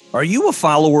Are you a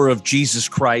follower of Jesus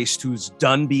Christ who's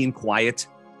done being quiet?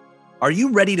 Are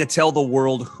you ready to tell the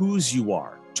world whose you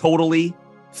are, totally,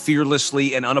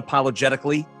 fearlessly, and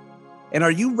unapologetically? And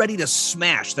are you ready to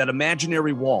smash that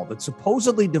imaginary wall that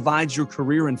supposedly divides your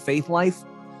career and faith life?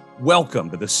 Welcome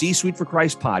to the C-Suite for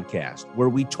Christ podcast, where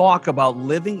we talk about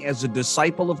living as a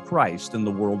disciple of Christ in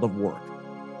the world of work.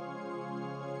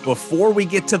 Before we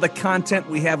get to the content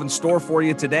we have in store for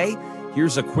you today,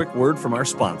 here's a quick word from our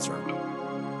sponsor.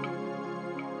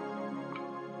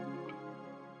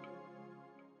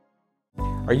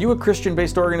 Are you a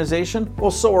Christian-based organization?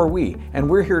 Well, so are we, and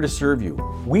we're here to serve you.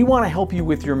 We want to help you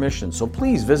with your mission, so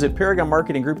please visit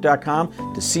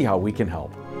ParagonMarketingGroup.com to see how we can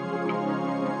help.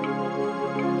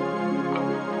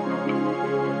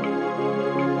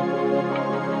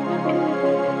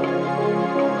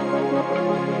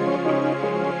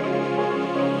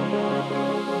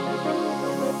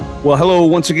 Well, hello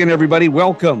once again, everybody.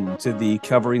 Welcome to the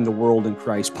Covering the World in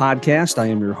Christ podcast. I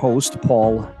am your host,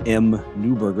 Paul M.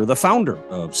 Newberger, the founder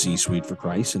of C-Suite for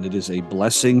Christ, and it is a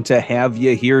blessing to have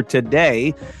you here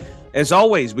today. As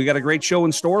always, we got a great show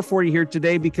in store for you here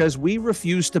today because we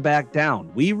refuse to back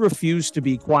down. We refuse to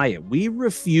be quiet. We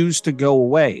refuse to go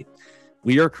away.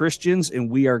 We are Christians, and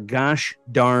we are gosh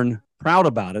darn proud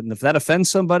about it. And if that offends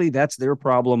somebody, that's their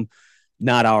problem,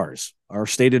 not ours. Our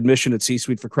stated mission at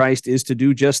C-Suite for Christ is to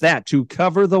do just that, to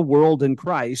cover the world in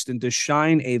Christ and to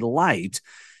shine a light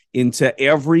into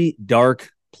every dark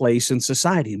place in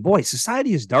society. And boy,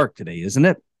 society is dark today, isn't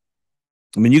it?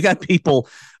 I mean, you got people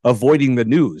avoiding the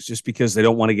news just because they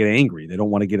don't want to get angry. They don't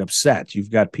want to get upset.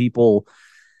 You've got people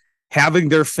having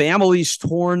their families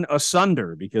torn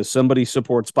asunder because somebody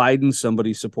supports Biden,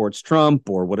 somebody supports Trump,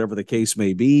 or whatever the case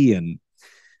may be. And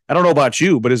I don't know about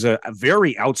you, but as a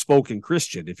very outspoken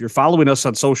Christian, if you're following us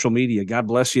on social media, God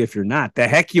bless you. If you're not, the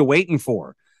heck you waiting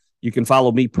for? You can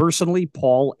follow me personally,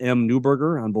 Paul M.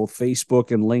 Newberger, on both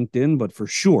Facebook and LinkedIn, but for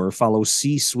sure, follow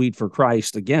C-Suite for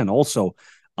Christ, again, also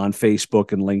on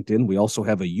Facebook and LinkedIn. We also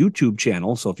have a YouTube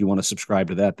channel, so if you want to subscribe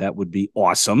to that, that would be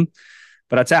awesome.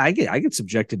 But I tell you, I get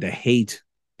subjected to hate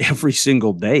every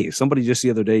single day. Somebody just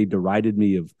the other day derided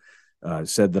me of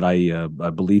said that I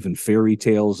believe in fairy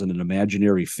tales and an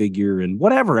imaginary figure and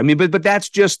whatever. I mean, but that's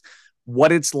just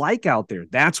what it's like out there.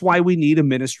 That's why we need a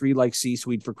ministry like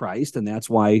C-Suite for Christ, and that's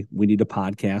why we need a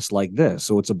podcast like this.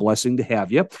 So it's a blessing to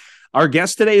have you. Our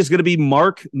guest today is going to be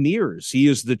Mark Mears. He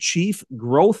is the Chief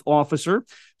Growth Officer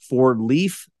for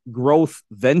Leaf Growth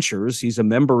Ventures. He's a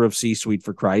member of C-Suite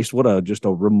for Christ. Just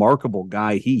a remarkable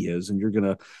guy he is, and you're going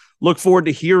to look forward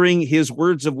to hearing his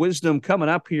words of wisdom coming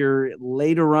up here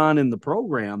later on in the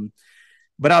program.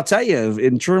 But I'll tell you,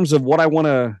 in terms of what I want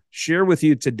to share with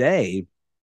you today,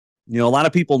 you know, a lot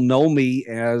of people know me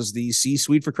as the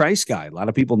C-Suite for Christ guy. A lot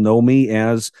of people know me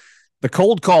as the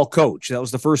cold call coach. That was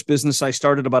the first business I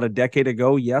started about a decade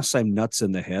ago. Yes, I'm nuts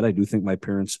in the head. I do think my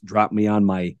parents dropped me on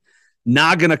my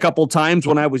noggin a couple times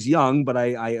when I was young, but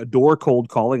I adore cold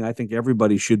calling. I think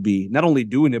everybody should be not only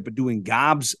doing it, but doing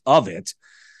gobs of it.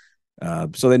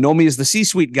 So they know me as the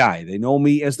C-Suite guy. They know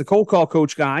me as the cold call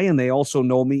coach guy, and they also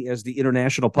know me as the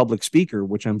international public speaker,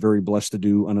 which I'm very blessed to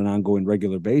do on an ongoing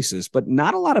regular basis. But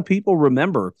not a lot of people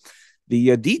remember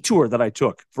the detour that I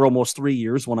took for almost 3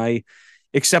 years when I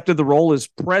accepted the role as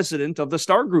president of the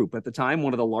Star Group at the time,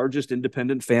 one of the largest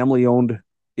independent family-owned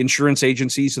insurance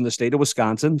agencies in the state of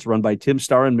Wisconsin. It's run by Tim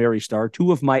Starr and Mary Starr,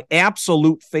 two of my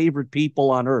absolute favorite people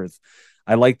on earth.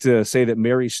 I like to say that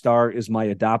Mary Starr is my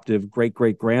adoptive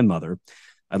great-great-grandmother.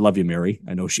 I love you, Mary.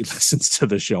 I know she listens to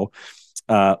the show.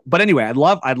 But anyway,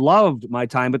 I loved my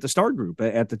time at the Star Group.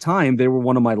 At the time, they were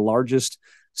one of my largest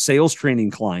sales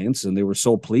training clients, and they were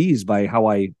so pleased by how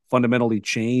I fundamentally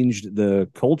changed the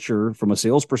culture from a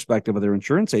sales perspective of their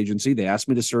insurance agency. They asked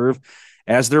me to serve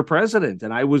as their president,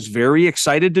 and I was very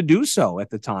excited to do so at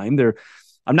the time.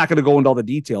 I'm not going to go into all the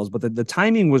details, but the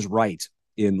timing was right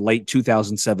in late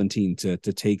 2017 to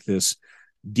take this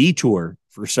detour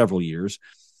for several years.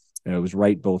 It was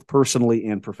right both personally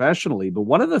and professionally. But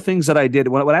one of the things that I did,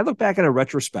 when I look back at a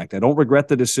retrospect, I don't regret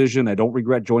the decision. I don't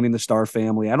regret joining the Star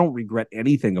family. I don't regret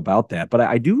anything about that. But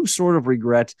I do sort of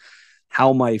regret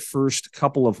how my first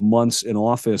couple of months in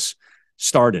office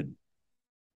started.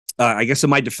 I guess in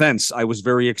my defense, I was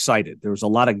very excited. There was a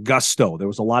lot of gusto. There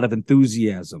was a lot of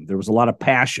enthusiasm. There was a lot of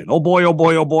passion. Oh boy, oh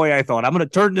boy, oh boy. I thought, I'm going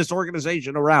to turn this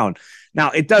organization around.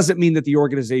 Now, it doesn't mean that the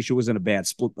organization was in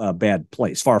a bad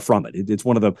place. Far from it. It's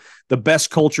one of the best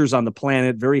cultures on the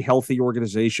planet, very healthy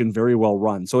organization, very well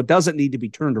run. So it doesn't need to be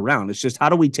turned around. It's just, how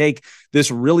do we take this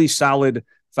really solid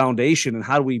foundation and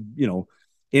how do we,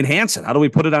 enhance it? How do we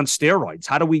put it on steroids?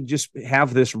 How do we just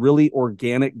have this really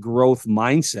organic growth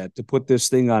mindset to put this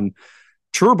thing on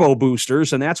turbo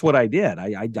boosters, and that's what I did.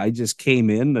 I just came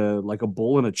in like a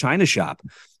bull in a china shop.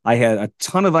 I had a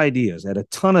ton of ideas, I had a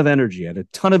ton of energy, I had a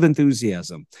ton of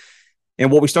enthusiasm.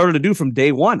 And what we started to do from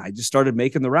day one, I just started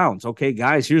making the rounds. Okay,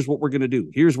 guys, here's what we're going to do.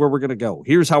 Here's where we're going to go.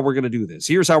 Here's how we're going to do this.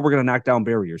 Here's how we're going to knock down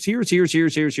barriers. Here's.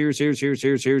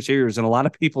 And a lot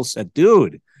of people said,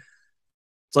 dude,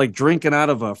 it's like drinking out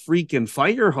of a freaking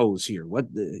fire hose here.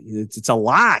 It's a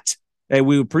lot. Hey,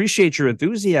 we appreciate your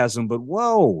enthusiasm, but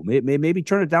whoa, maybe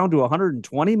turn it down to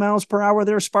 120 miles per hour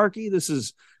there, Sparky. This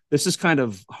is kind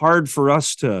of hard for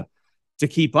us to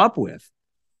keep up with.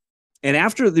 And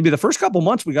after the first couple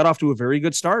months, we got off to a very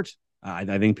good start.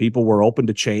 I think people were open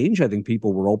to change. I think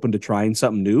people were open to trying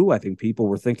something new. I think people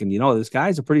were thinking, this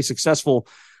guy's a pretty successful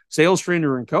sales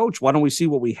trainer and coach. Why don't we see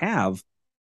what we have?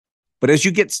 But as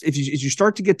you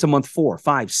start to get to month 4,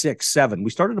 5, 6, 7,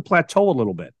 we started to plateau a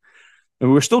little bit. And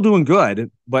we were still doing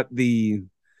good, but the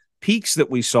peaks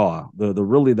that we saw,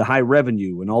 the high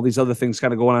revenue and all these other things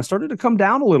kind of going on, started to come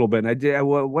down a little bit. And I did,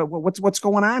 what's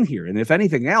going on here? And if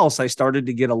anything else, I started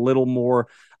to get a little more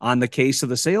on the case of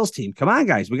the sales team. Come on,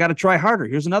 guys, we got to try harder.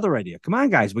 Here's another idea. Come on,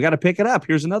 guys, we got to pick it up.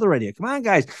 Here's another idea. Come on,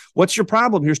 guys, what's your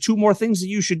problem? Here's 2 more things that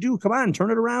you should do. Come on,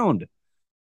 turn it around.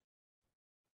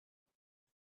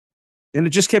 And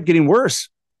it just kept getting worse.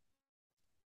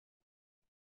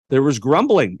 There was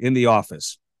grumbling in the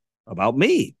office about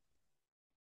me.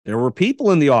 There were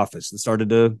people in the office that started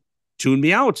to tune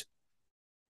me out.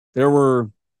 There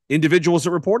were individuals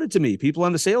that reported to me, people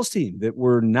on the sales team that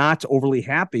were not overly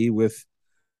happy with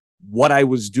what I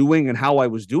was doing and how I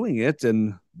was doing it.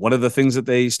 And one of the things that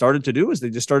they started to do is they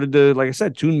just started to, like I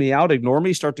said, tune me out, ignore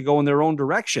me, start to go in their own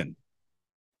direction.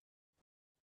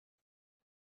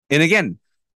 And again,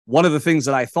 one of the things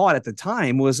that I thought at the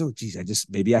time was, oh, geez,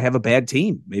 maybe I have a bad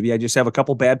team. Maybe I just have a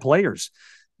couple bad players.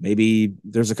 Maybe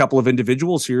there's a couple of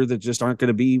individuals here that just aren't going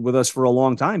to be with us for a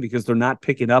long time because they're not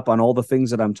picking up on all the things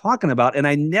that I'm talking about. And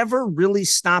I never really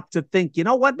stopped to think, you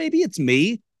know what? Maybe it's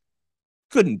me.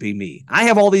 Couldn't be me. I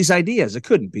have all these ideas. It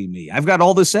couldn't be me. I've got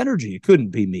all this energy. It couldn't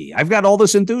be me. I've got all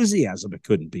this enthusiasm. It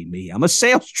couldn't be me. I'm a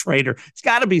sales trader. It's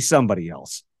got to be somebody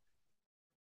else.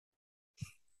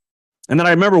 And then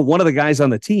I remember one of the guys on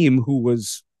the team who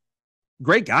was a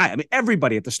great guy. I mean,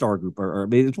 everybody at the Star Group,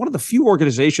 it's one of the few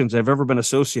organizations I've ever been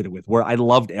associated with where I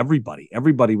loved everybody.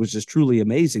 Everybody was just truly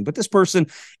amazing. But this person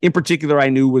in particular, I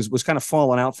knew was kind of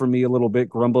falling out for me a little bit,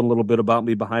 grumbling a little bit about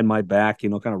me behind my back,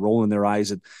 kind of rolling their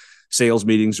eyes at sales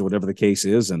meetings or whatever the case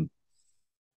is. And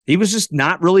he was just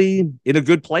not really in a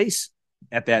good place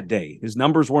at that day. His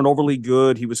numbers weren't overly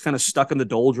good. He was kind of stuck in the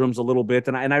doldrums a little bit.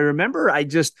 And I remember I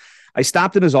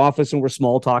stopped in his office and we're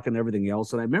small talking and everything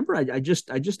else. And I remember I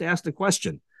just asked a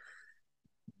question.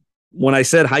 When I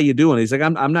said, how you doing? He's like,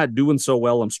 I'm not doing so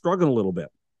well. I'm struggling a little bit.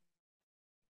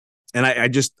 And I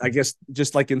guess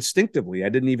like instinctively, I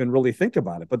didn't even really think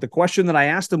about it. But the question that I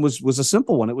asked him was a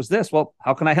simple one. It was this: well,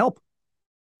 how can I help?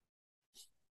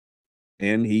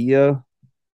 And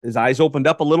his eyes opened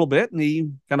up a little bit and he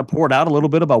kind of poured out a little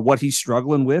bit about what he's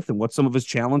struggling with and what some of his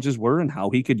challenges were and how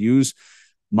he could use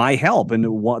my help. And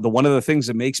one of the things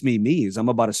that makes me is I'm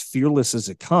about as fearless as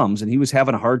it comes. And he was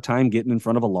having a hard time getting in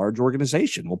front of a large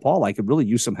organization. Well, Paul, I could really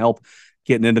use some help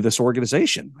getting into this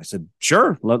organization. I said,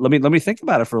 sure. Let me think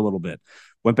about it for a little bit.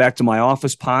 Went back to my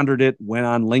office, pondered it, went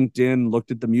on LinkedIn,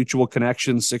 looked at the mutual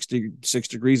connections, 6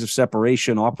 degrees of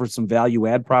separation, offered some value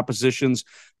add propositions.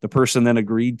 The person then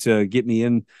agreed to get me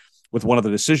in with one of the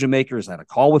decision makers. I had a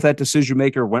call with that decision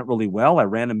maker, went really well. I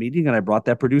ran a meeting and I brought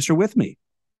that producer with me.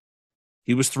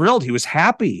 He was thrilled. He was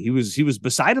happy. He was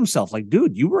beside himself. Like,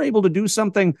 dude, you were able to do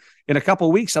something in a couple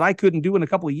of weeks that I couldn't do in a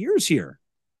couple of years here.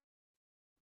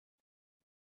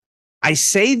 I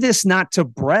say this not to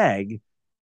brag,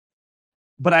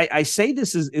 but I say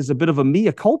this is a bit of a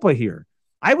mea culpa here.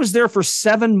 I was there for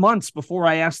 7 months before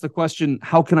I asked the question,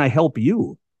 how can I help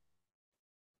you?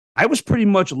 I was pretty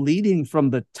much leading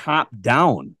from the top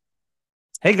down.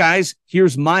 Hey, guys,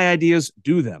 here's my ideas.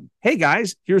 Do them. Hey,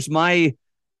 guys, here's my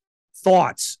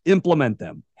thoughts. Implement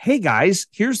them. Hey, guys,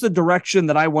 here's the direction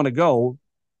that I want to go.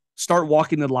 Start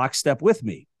walking in lockstep with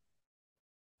me.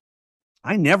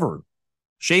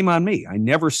 Shame on me, I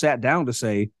never sat down to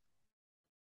say,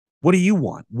 what do you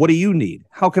want? What do you need?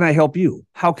 How can I help you?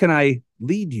 How can I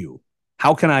lead you?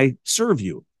 How can I serve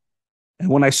you? And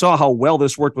when I saw how well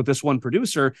this worked with this one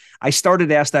producer, I started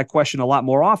to ask that question a lot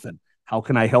more often. How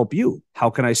can I help you?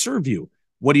 How can I serve you?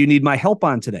 What do you need my help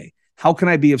on today? How can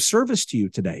I be of service to you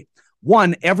today?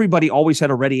 One, everybody always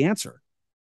had a ready answer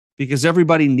because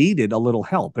everybody needed a little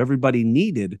help. Everybody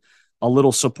needed a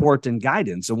little support and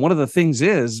guidance. And one of the things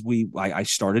is I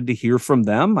started to hear from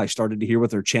them. I started to hear what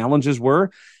their challenges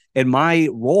were. And my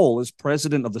role as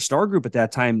president of the Star Group at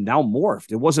that time now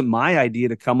morphed. It wasn't my idea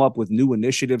to come up with new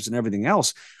initiatives and everything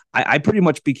else. I pretty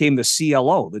much became the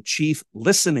CLO, the Chief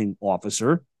Listening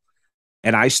Officer.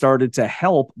 And I started to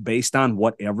help based on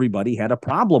what everybody had a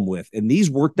problem with. And these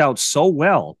worked out so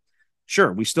well.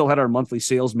 Sure, we still had our monthly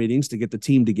sales meetings to get the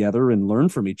team together and learn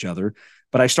from each other.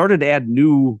 But I started to add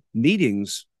new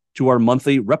meetings to our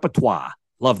monthly repertoire.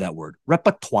 Love that word,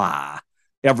 repertoire,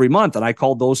 every month. And I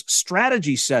called those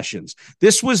strategy sessions.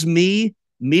 This was me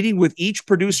meeting with each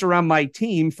producer on my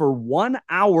team for 1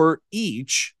 hour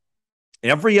each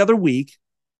every other week.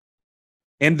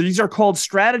 And these are called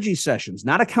strategy sessions,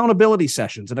 not accountability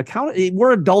sessions. And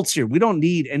we're adults here. We don't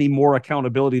need any more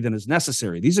accountability than is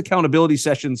necessary. These accountability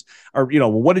sessions are,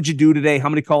 well, what did you do today? How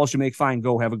many calls you make? Fine,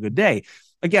 go have a good day.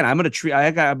 Again, I'm going to treat,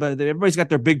 everybody's got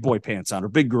their big boy pants on or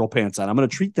big girl pants on. I'm going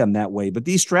to treat them that way. But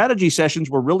these strategy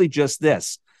sessions were really just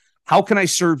this. How can I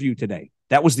serve you today?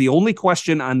 That was the only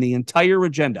question on the entire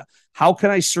agenda. How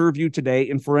can I serve you today?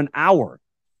 And for an hour,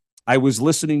 I was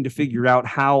listening to figure out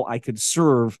how I could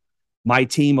serve my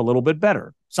team a little bit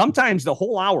better. Sometimes the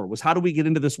whole hour was, how do we get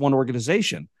into this one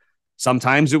organization?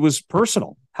 Sometimes it was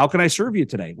personal. How can I serve you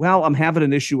today? Well, I'm having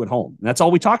an issue at home. And that's all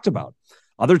we talked about.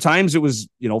 Other times it was,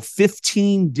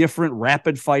 15 different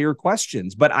rapid fire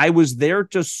questions, but I was there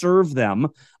to serve them.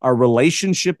 Our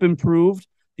relationship improved.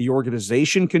 The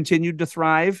organization continued to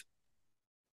thrive.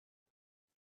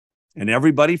 And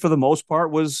everybody, for the most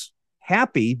part, was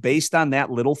happy based on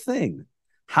that little thing.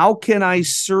 How can I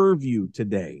serve you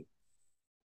today?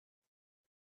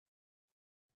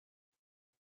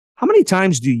 How many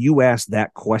times do you ask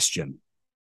that question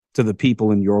to the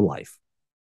people in your life?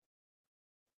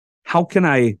 How can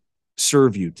I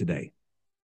serve you today?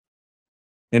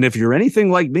 And if you're anything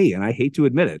like me, and I hate to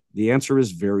admit it, the answer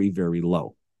is very, very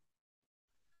low.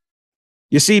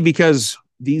 You see, because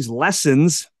these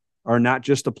lessons are not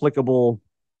just applicable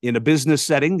in a business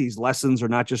setting. These lessons are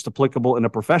not just applicable in a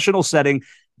professional setting.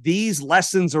 These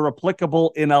lessons are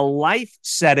applicable in a life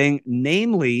setting,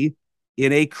 namely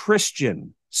in a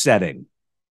Christian setting,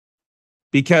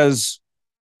 because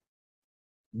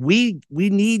we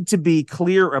need to be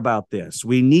clear about this.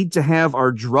 We need to have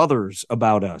our druthers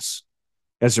about us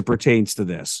as it pertains to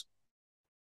this.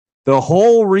 The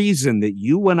whole reason that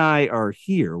you and I are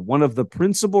here, one of the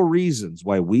principal reasons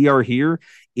why we are here,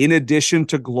 in addition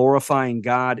to glorifying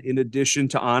God, in addition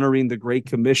to honoring the Great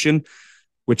Commission,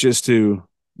 which is to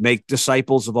make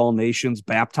disciples of all nations,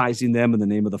 baptizing them in the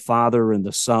name of the Father and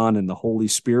the Son and the Holy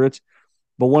Spirit.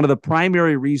 But one of the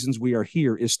primary reasons we are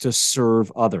here is to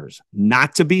serve others,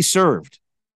 not to be served,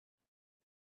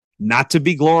 not to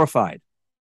be glorified,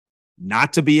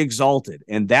 not to be exalted.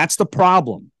 And that's the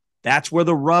problem. That's where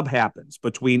the rub happens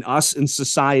between us and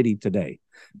society today.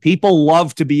 People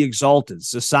love to be exalted.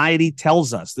 Society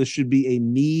tells us this should be a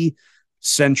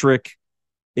me-centric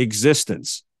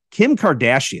existence. Kim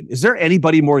Kardashian, is there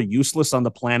anybody more useless on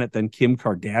the planet than Kim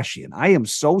Kardashian? I am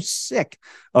so sick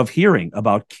of hearing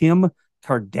about Kim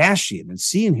Kardashian and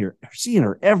seeing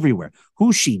her everywhere,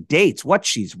 who she dates, what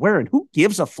she's wearing, who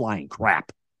gives a flying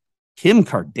crap? Kim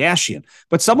Kardashian.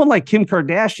 But someone like Kim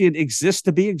Kardashian exists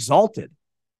to be exalted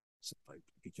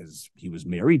because he was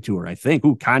married to her, I think.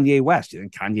 Kanye West. You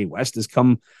think Kanye West has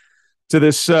come to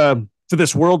this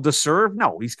world to serve?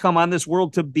 No, he's come on this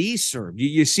world to be served.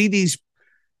 You see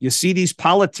these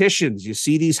politicians, you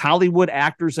see these Hollywood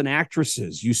actors and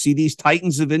actresses, you see these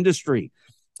titans of industry.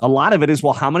 A lot of it is,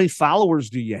 well, how many followers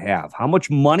do you have? How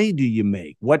much money do you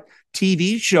make? What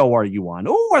TV show are you on?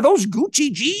 Oh, are those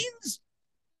Gucci jeans?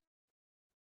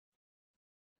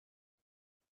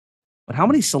 But how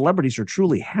many celebrities are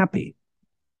truly happy?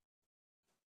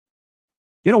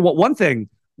 You know what? One thing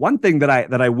that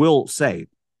I will say,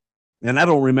 and I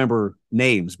don't remember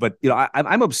names, but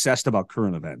I'm obsessed about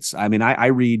current events. I mean, I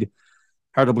read,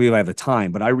 hard to believe I have the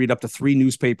time, but I read up to 3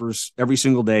 newspapers every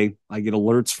single day. I get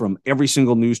alerts from every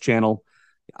single news channel.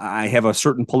 I have a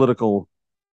certain political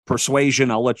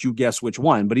persuasion. I'll let you guess which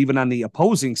one. But even on the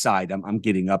opposing side, I'm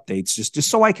getting updates just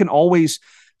so I can always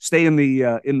stay in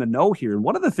the know here. And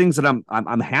one of the things that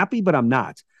I'm happy, but I'm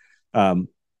not.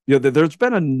 There's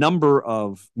been a number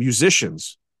of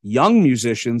musicians, young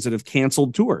musicians, that have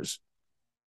canceled tours.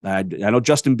 I know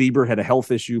Justin Bieber had a health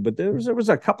issue, but there was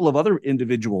a couple of other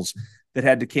individuals that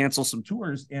had to cancel some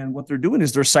tours. And what they're doing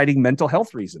is they're citing mental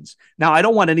health reasons. Now, I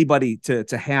don't want anybody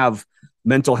to have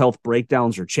mental health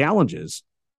breakdowns or challenges,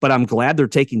 but I'm glad they're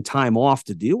taking time off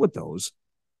to deal with those.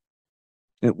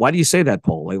 And why do you say that,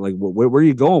 Paul? Where are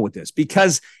you going with this?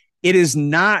 Because it is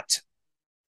not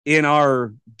in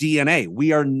our DNA.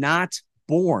 We are not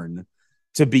born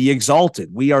to be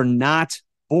exalted. We are not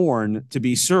born to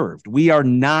be served. We are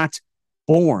not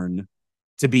born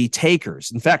to be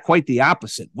takers. In fact, quite the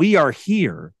opposite. We are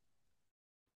here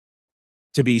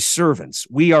to be servants.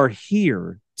 We are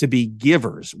here to be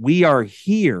givers. We are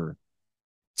here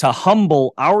to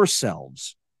humble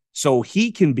ourselves so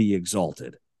he can be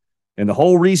exalted. And the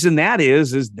whole reason that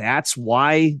is that's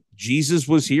why Jesus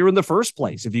was here in the first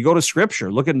place. If you go to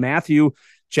scripture, look at Matthew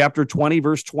chapter 20,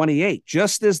 verse 28.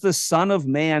 Just as the Son of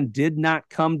Man did not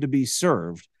come to be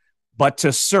served, but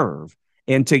to serve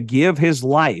and to give his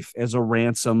life as a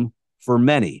ransom for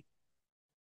many.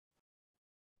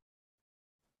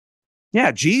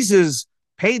 Yeah, Jesus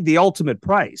paid the ultimate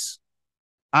price,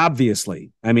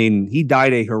 obviously. I mean, he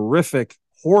died a horrific,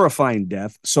 horrifying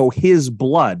death, so his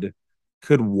blood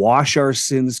could wash our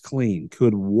sins clean,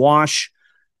 could wash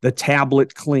the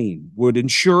tablet clean, would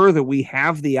ensure that we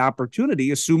have the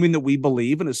opportunity, assuming that we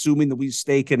believe and assuming that we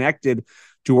stay connected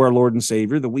to our Lord and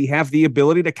Savior, that we have the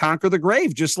ability to conquer the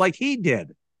grave just like he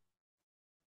did.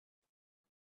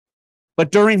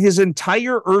 But during his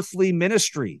entire earthly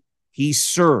ministry, he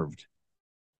served.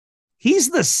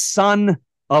 He's the Son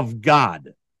of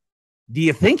God. Do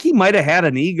you think he might have had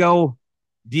an ego?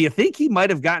 Do you think he might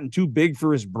have gotten too big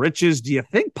for his britches? Do you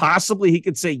think possibly he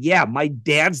could say, yeah, my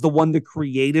dad's the one that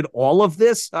created all of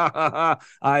this? No,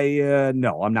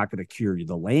 I'm not going to cure you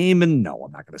the lame, and no,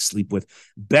 I'm not going to sleep with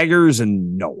beggars,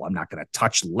 and no, I'm not going to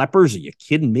touch lepers. Are you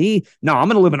kidding me? No, I'm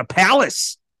going to live in a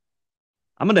palace.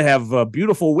 I'm going to have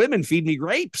beautiful women feed me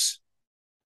grapes.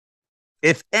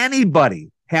 If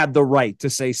anybody had the right to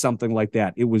say something like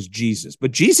that, it was Jesus.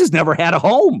 But Jesus never had a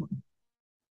home.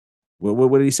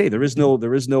 What did he say? There is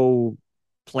no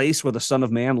place where the Son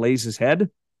of Man lays his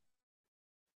head.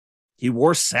 He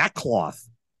wore sackcloth.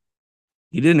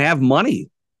 He didn't have money.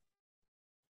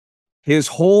 His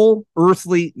whole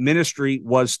earthly ministry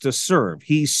was to serve.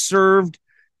 He served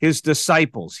his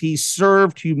disciples. He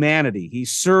served humanity. He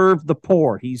served the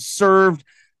poor. He served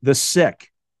the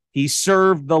sick. He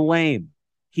served the lame.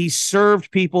 He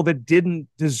served people that didn't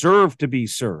deserve to be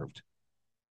served.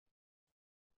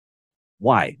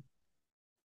 Why?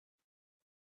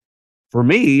 For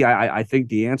me, I think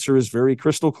the answer is very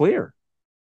crystal clear.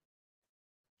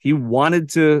 He wanted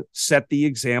to set the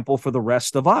example for the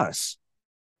rest of us,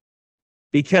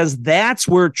 because that's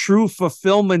where true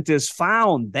fulfillment is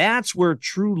found. That's where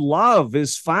true love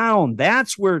is found.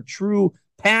 That's where true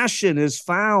passion is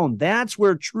found. That's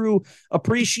where true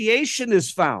appreciation is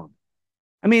found.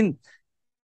 I mean,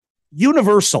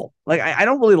 universal. Like, I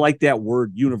don't really like that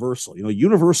word universal. You know,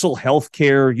 universal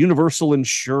healthcare, universal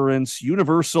insurance,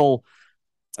 universal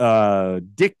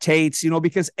dictates,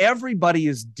 because everybody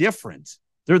is different.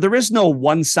 There is no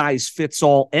one size fits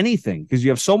all anything, because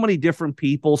you have so many different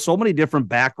people, so many different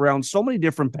backgrounds, so many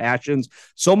different passions,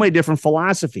 so many different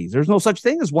philosophies. There's no such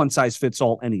thing as one size fits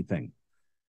all anything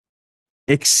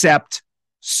except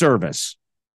service.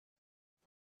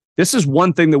 This is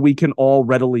one thing that we can all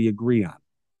readily agree on.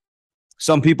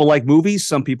 Some people like movies,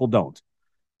 some people don't.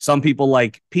 Some people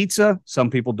like pizza,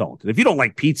 some people don't. And if you don't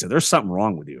like pizza, there's something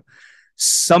wrong with you.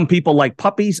 Some people like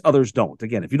puppies, others don't.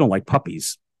 Again, if you don't like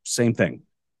puppies, same thing.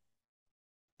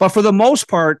 But for the most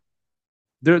part,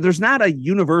 there's not a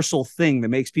universal thing that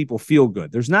makes people feel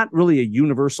good. There's not really a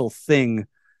universal thing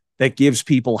that gives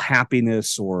people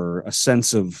happiness or a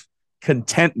sense of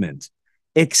contentment,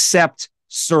 except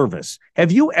service.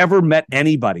 Have you ever met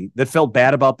anybody that felt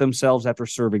bad about themselves after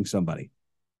serving somebody?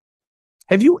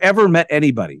 Have you ever met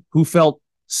anybody who felt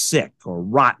sick or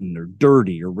rotten or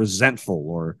dirty or resentful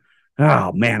or,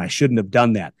 oh man, I shouldn't have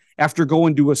done that, after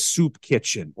going to a soup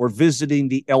kitchen or visiting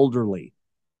the elderly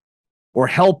or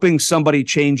helping somebody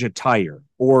change a tire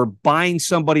or buying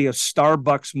somebody a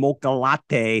Starbucks mocha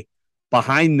latte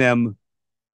behind them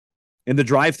in the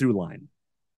drive-through line?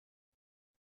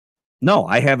 No,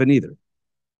 I haven't either.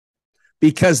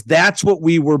 Because that's what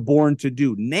we were born to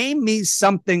do. Name me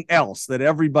something else that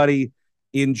everybody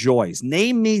enjoys.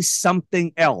 Name me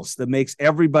something else that makes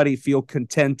everybody feel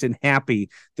content and happy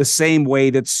the same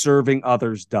way that serving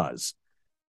others does.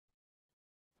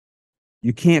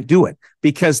 You can't do it,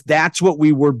 because that's what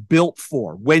we were built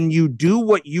for. When you do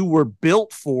what you were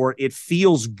built for, it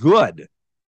feels good,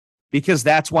 because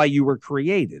that's why you were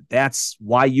created. That's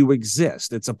why you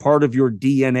exist. It's a part of your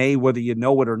DNA, whether you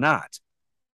know it or not.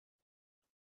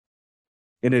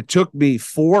 And it took me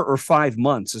 4 or 5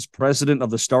 months as president of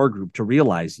the Star Group to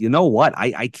realize, you know what?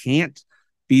 I can't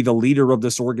be the leader of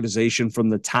this organization from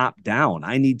the top down.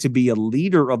 I need to be a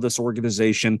leader of this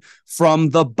organization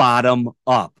from the bottom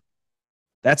up.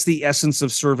 That's the essence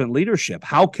of servant leadership.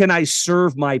 How can I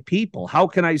serve my people? How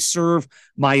can I serve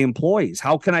my employees?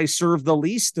 How can I serve the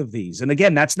least of these? And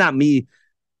again, that's not me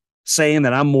saying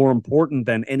that I'm more important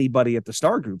than anybody at the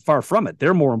Star Group. Far from it.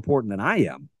 They're more important than I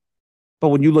am. But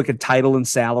when you look at title and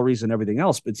salaries and everything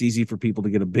else, it's easy for people to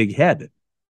get a big head.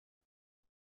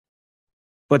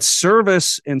 But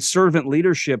service and servant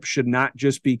leadership should not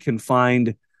just be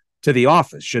confined to the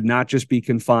office, should not just be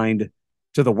confined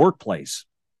to the workplace.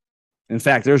 In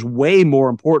fact, there's way more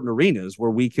important arenas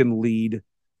where we can lead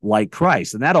like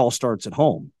Christ, and that all starts at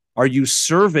home. Are you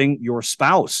serving your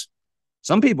spouse?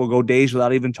 Some people go days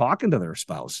without even talking to their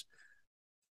spouse.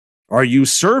 Are you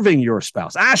serving your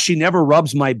spouse? She never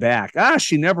rubs my back.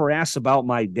 She never asks about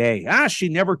my day. She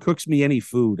never cooks me any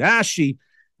food. She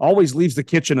always leaves the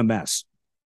kitchen a mess.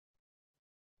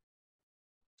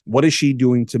 What is she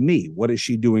doing to me? What is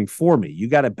she doing for me? You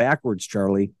got it backwards,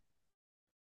 Charlie.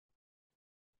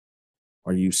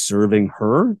 Are you serving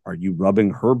her? Are you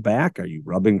rubbing her back? Are you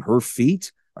rubbing her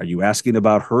feet? Are you asking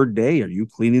about her day? Are you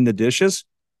cleaning the dishes?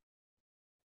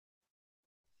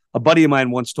 A buddy of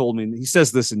mine once told me, and he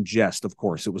says this in jest, of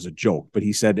course, it was a joke, but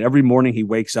he said every morning he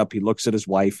wakes up, he looks at his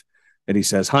wife, and he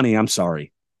says, honey, I'm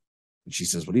sorry. And she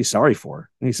says, what are you sorry for?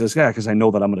 And he says, because I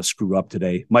know that I'm going to screw up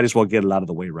today. Might as well get it out of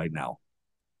the way right now.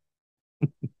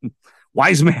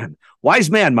 Wise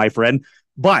man, my friend.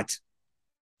 But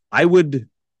I would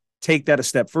take that a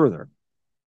step further.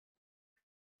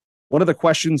 One of the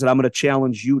questions that I'm going to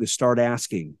challenge you to start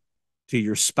asking to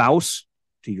your spouse,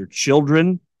 to your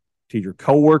children, to your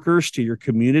coworkers, to your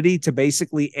community, to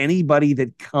basically anybody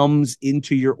that comes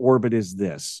into your orbit is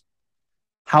this: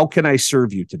 how can I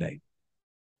serve you today?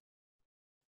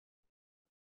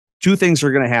 Two things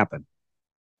are going to happen.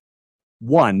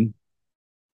 One,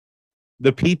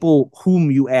 the people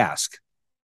whom you ask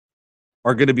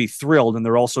are going to be thrilled, and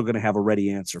they're also going to have a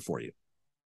ready answer for you.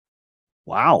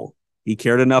 Wow, he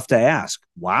cared enough to ask.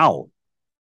 Wow,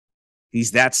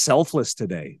 he's that selfless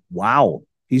today. Wow,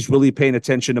 he's really paying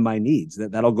attention to my needs.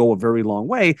 That'll go a very long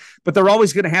way, but they're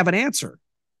always going to have an answer.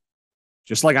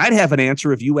 Just like I'd have an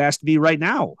answer if you asked me right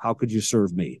now, how could you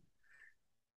serve me?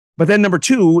 But then number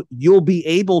two, you'll be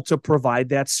able to provide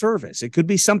that service. It could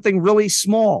be something really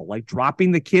small, like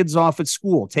dropping the kids off at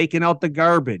school, taking out the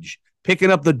garbage,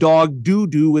 picking up the dog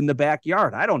doo-doo in the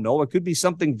backyard. I don't know. It could be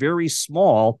something very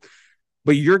small,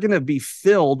 but you're going to be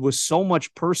filled with so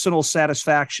much personal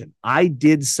satisfaction. I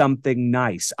did something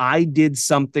nice. I did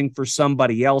something for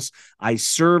somebody else. I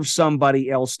served somebody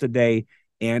else today,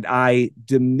 and I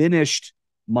diminished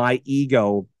my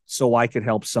ego so I could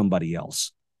help somebody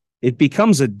else. It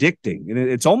becomes addicting, and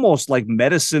it's almost like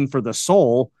medicine for the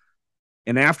soul.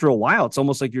 And after a while, it's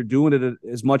almost like you're doing it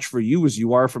as much for you as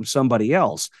you are from somebody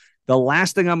else. The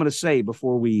last thing I'm going to say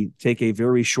before we take a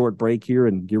very short break here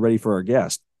and get ready for our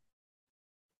guest,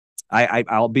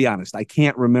 I'll be honest, I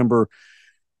can't remember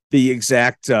the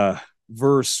exact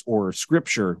verse or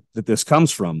scripture that this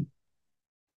comes from.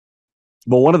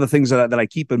 But one of the things that I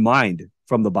keep in mind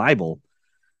from the Bible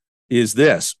is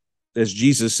this, as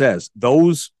Jesus says,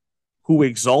 those who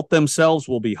exalt themselves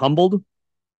will be humbled,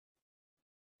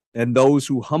 and those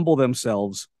who humble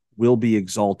themselves will be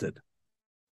exalted.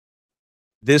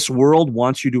 This world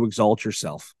wants you to exalt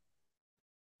yourself.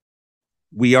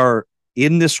 We are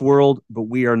in this world, but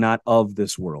we are not of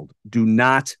this world. Do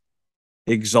not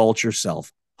exalt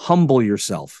yourself. Humble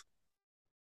yourself.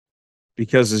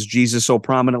 Because as Jesus so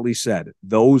prominently said,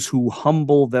 those who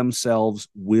humble themselves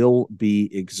will be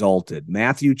exalted.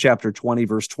 Matthew chapter 20,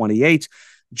 verse 28,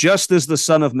 just as the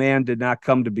Son of Man did not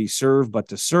come to be served, but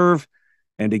to serve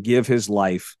and to give his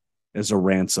life as a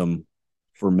ransom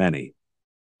for many.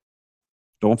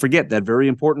 Don't forget that very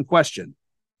important question.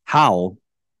 How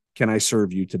can I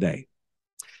serve you today?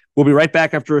 We'll be right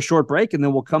back after a short break, and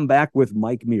then we'll come back with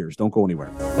Mike Mears. Don't go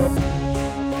anywhere.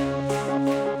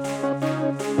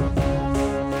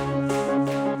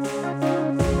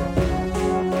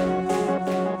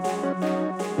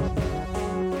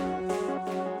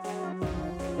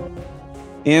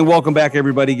 And welcome back,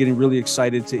 everybody. Getting really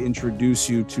excited to introduce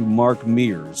you to Mark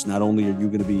Mears. Not only are you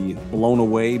going to be blown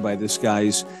away by this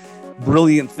guy's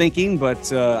brilliant thinking,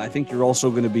 but I think you're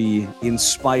also going to be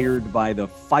inspired by the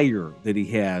fire that he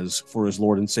has for his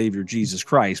Lord and Savior, Jesus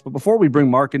Christ. But before we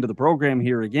bring Mark into the program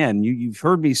here again, you've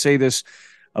heard me say this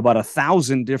about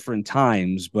 1,000 different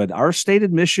times, but our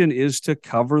stated mission is to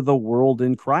cover the world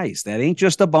in Christ. That ain't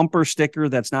just a bumper sticker.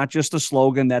 That's not just a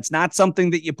slogan. That's not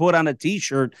something that you put on a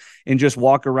t-shirt and just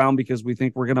walk around because we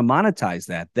think we're going to monetize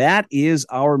that. That is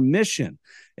our mission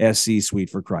as C-Suite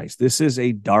for Christ. This is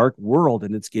a dark world,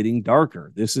 and it's getting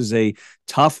darker. This is a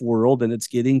tough world, and it's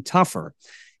getting tougher.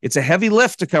 It's a heavy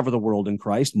lift to cover the world in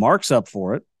Christ. Mark's up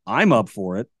for it. I'm up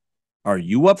for it. Are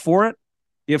you up for it?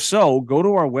 If so, go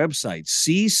to our website,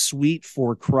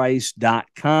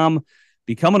 csuiteforchrist.com,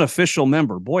 become an official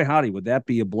member. Boy, howdy, would that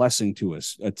be a blessing to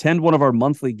us. Attend one of our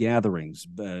monthly gatherings,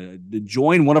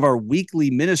 join one of our weekly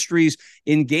ministries,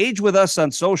 engage with us on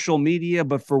social media.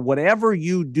 But for whatever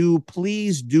you do,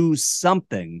 please do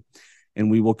something,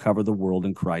 and we will cover the world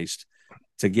in Christ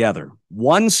together.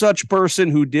 One such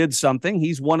person who did something,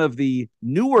 he's one of the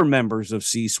newer members of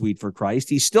C-Suite for Christ.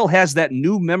 He still has that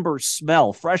new member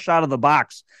smell fresh out of the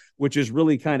box, which is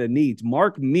really kind of neat.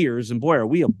 Mark Mears, and boy,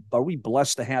 are we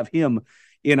blessed to have him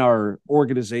in our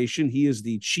organization. He is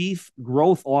the Chief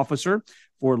Growth Officer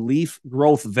for Leaf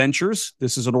Growth Ventures.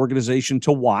 This is an organization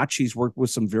to watch. He's worked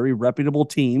with some very reputable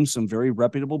teams, some very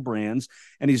reputable brands,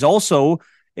 and he's also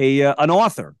an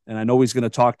author. And I know he's going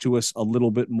to talk to us a little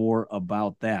bit more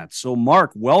about that. So,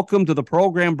 Mark, welcome to the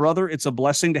program, brother. It's a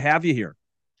blessing to have you here.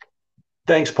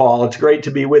 Thanks, Paul. It's great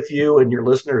to be with you and your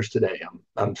listeners today.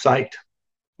 I'm psyched.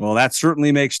 Well, that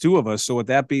certainly makes two of us. So with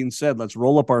that being said, let's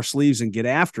roll up our sleeves and get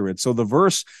after it. So the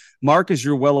verse, Mark, as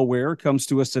you're well aware, comes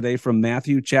to us today from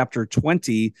Matthew chapter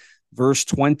 20, verse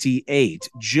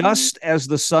 28. Just as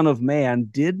the Son of Man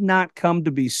did not come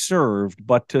to be served,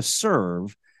 but to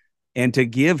serve and to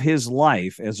give his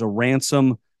life as a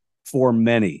ransom for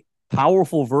many.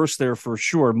 Powerful verse there for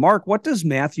sure. Mark, what does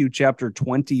Matthew chapter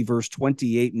 20, verse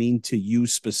 28 mean to you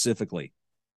specifically?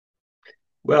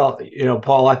 Well,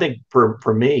 Paul, I think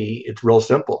for me, it's real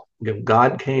simple.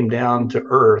 God came down to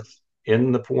earth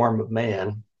in the form of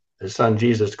man, his son,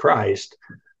 Jesus Christ,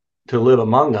 to live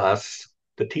among us,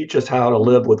 to teach us how to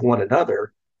live with one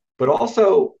another, but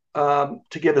also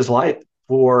to give his life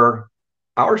for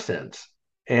our sins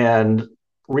and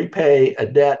repay a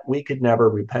debt we could never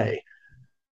repay.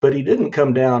 But he didn't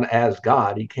come down as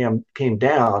God. He came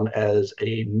down as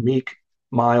a meek,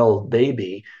 mild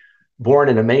baby born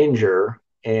in a manger.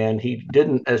 And he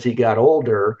didn't, as he got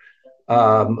older,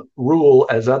 rule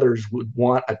as others would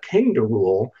want a king to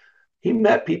rule. He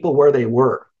met people where they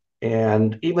were.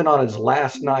 And even on his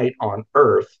last night on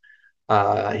earth,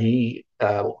 he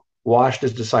washed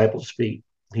his disciples' feet.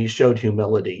 He showed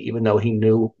humility, even though he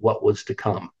knew what was to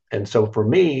come. And so for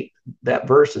me, that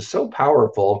verse is so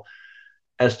powerful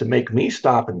as to make me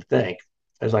stop and think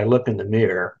as I look in the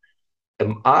mirror,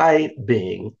 am I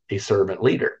being a servant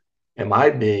leader? Am I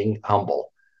being humble?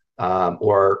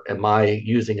 Or am I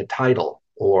using a title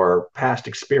or past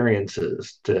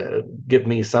experiences to give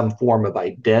me some form of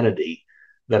identity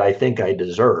that I think I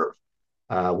deserve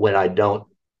when I don't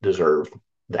deserve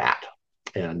that?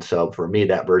 And so for me,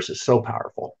 that verse is so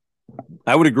powerful.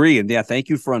 I would agree. And yeah, thank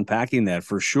you for unpacking that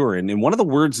for sure. And one of the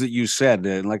words that you said,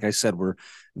 and like I said, we're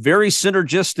very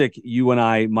synergistic, you and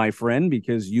I, my friend,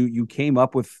 because you came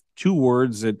up with two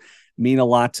words that mean a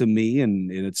lot to me, and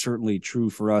it's certainly true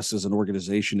for us as an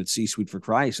organization at C-Suite for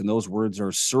Christ, and those words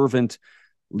are servant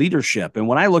leadership. And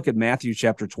when I look at Matthew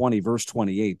chapter 20, verse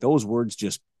 28, those words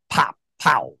just pop,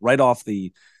 pow, right off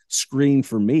the screen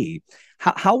for me.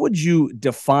 How would you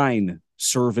define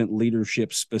servant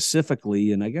leadership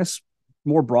specifically? And I guess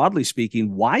more broadly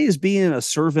speaking, why is being a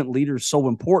servant leader so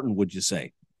important, would you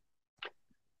say?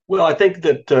 Well, I think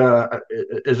that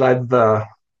as I've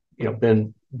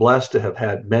been blessed to have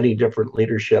had many different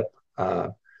leadership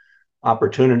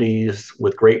opportunities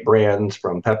with great brands,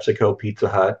 from PepsiCo, Pizza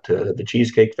Hut, to the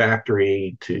Cheesecake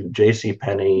Factory, to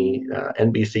JCPenney,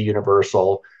 NBC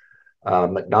Universal,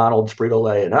 McDonald's,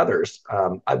 Frito-Lay, and others.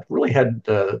 I've really had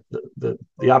the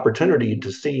opportunity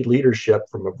to see leadership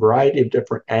from a variety of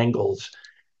different angles.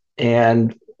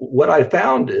 And what I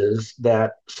found is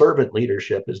that servant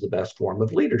leadership is the best form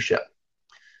of leadership.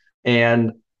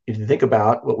 And if you think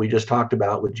about what we just talked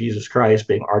about with Jesus Christ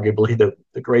being arguably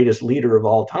the greatest leader of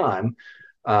all time,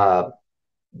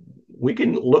 we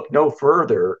can look no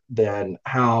further than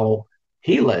how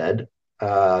he led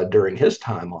during his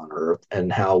time on earth,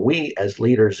 and how we as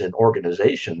leaders in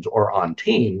organizations or on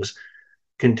teams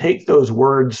can take those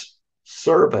words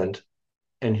servant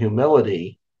and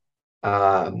humility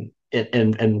and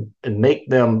make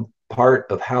them part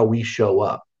of how we show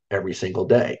up every single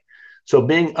day. So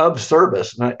being of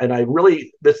service, and I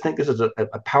really think this is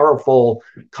a powerful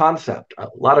concept. A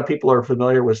lot of people are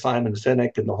familiar with Simon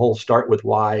Sinek and the whole Start With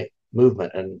Why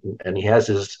movement, and he has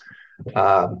his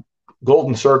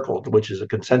golden circle, which is a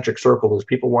concentric circle, is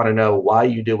people want to know why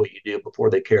you do what you do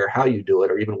before they care how you do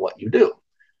it or even what you do.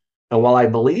 And while I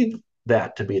believe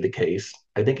that to be the case,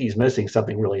 I think he's missing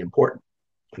something really important,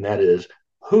 and that is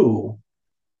who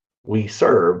we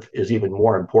serve is even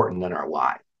more important than our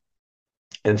why.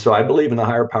 And so I believe in the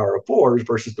higher power of fours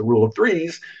versus the rule of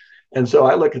threes. And so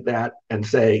I look at that and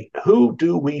say, who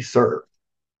do we serve?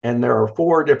 And there are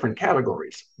four different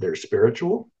categories. There's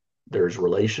spiritual, there's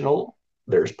relational,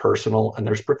 there's personal, and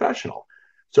there's professional.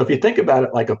 So if you think about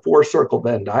it like a four-circle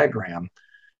Venn diagram,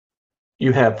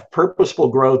 you have purposeful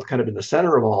growth kind of in the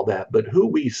center of all that, but who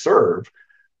we serve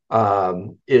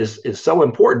is so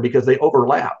important because they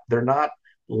overlap. They're not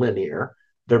linear.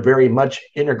 They're very much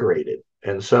integrated.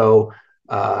 And so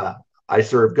I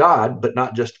serve God, but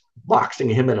not just boxing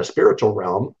him in a spiritual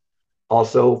realm,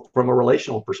 also from a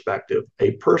relational perspective,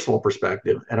 a personal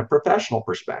perspective, and a professional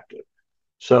perspective.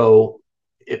 So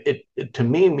it to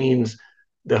me means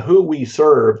the who we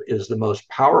serve is the most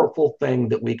powerful thing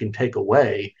that we can take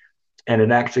away, and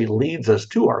it actually leads us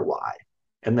to our why,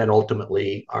 and then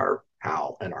ultimately our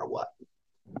how and our what.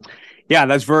 Yeah,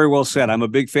 that's very well said. I'm a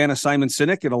big fan of Simon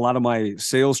Sinek. In a lot of my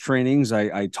sales trainings,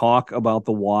 I talk about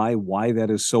the why that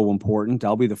is so important.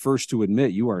 I'll be the first to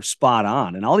admit you are spot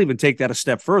on. And I'll even take that a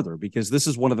step further, because this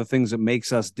is one of the things that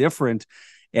makes us different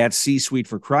at C-Suite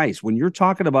for Christ. When you're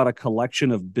talking about a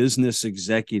collection of business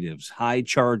executives,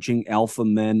 high-charging alpha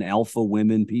men, alpha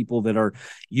women, people that are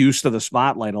used to the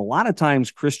spotlight, a lot of times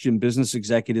Christian business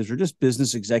executives, or just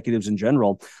business executives in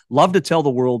general, love to tell the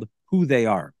world who they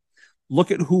are.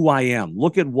 Look at who I am.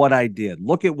 Look at what I did.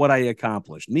 Look at what I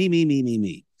accomplished.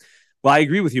 Me. Well, I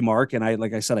agree with you, Mark. And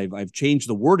like I said, I've changed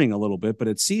the wording a little bit, but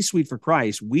at C-Suite for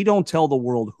Christ, we don't tell the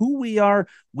world who we are.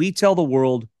 We tell the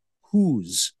world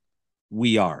whose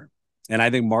we are. And I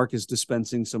think Mark is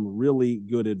dispensing some really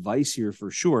good advice here for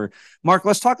sure. Mark,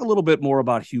 let's talk a little bit more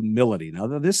about humility. Now,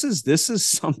 this is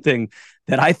something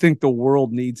that I think the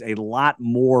world needs a lot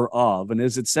more of. And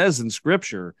as it says in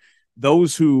Scripture,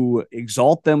 those who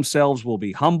exalt themselves will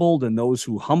be humbled, and those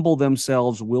who humble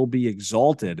themselves will be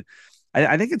exalted.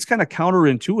 I think it's kind of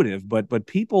counterintuitive, but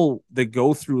people that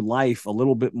go through life a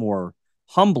little bit more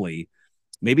humbly,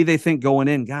 maybe they think going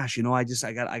in, gosh, I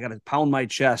got to pound my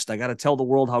chest. I got to tell the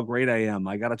world how great I am.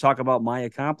 I got to talk about my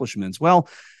accomplishments. Well,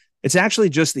 it's actually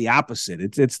just the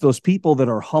opposite. It's those people that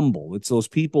are humble. It's those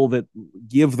people that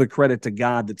give the credit to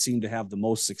God that seem to have the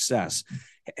most success.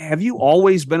 Have you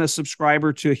always been a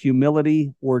subscriber to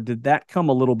humility, or did that come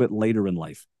a little bit later in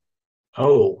life?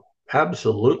 Oh,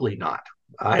 absolutely not.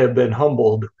 I have been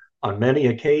humbled on many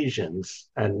occasions,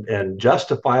 and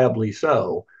justifiably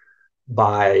so,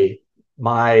 by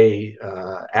my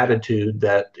attitude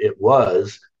that it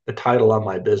was the title on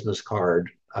my business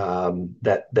card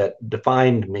that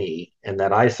defined me, and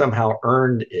that I somehow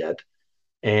earned it.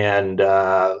 And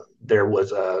there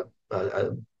was a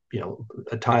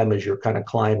time as you're kind of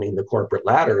climbing the corporate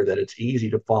ladder that it's easy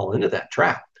to fall into that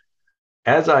trap.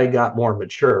 As I got more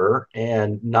mature,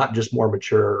 and not just more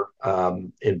mature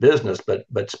in business,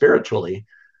 but spiritually,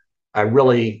 I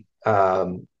really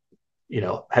had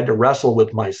to wrestle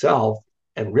with myself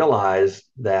and realize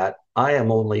that I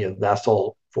am only a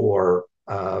vessel for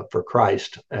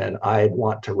Christ, and I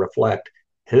want to reflect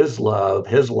His love,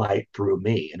 His light through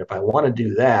me. And if I want to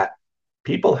do that,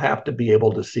 people have to be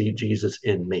able to see Jesus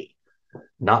in me,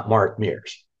 not Mark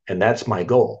Mears. And that's my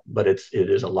goal. But it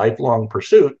is a lifelong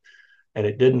pursuit, and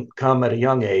it didn't come at a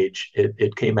young age.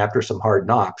 It came after some hard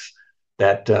knocks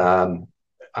that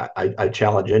I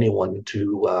challenge anyone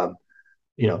to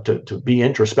to be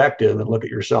introspective and look at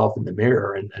yourself in the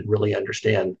mirror, and really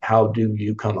understand, how do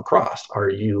you come across? Are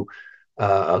you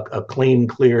a clean,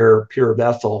 clear, pure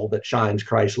vessel that shines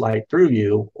Christ's light through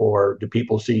you, or do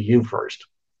people see you first?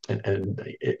 And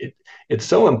it's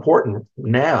so important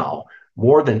now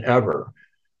more than ever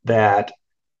that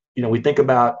we think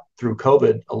about, through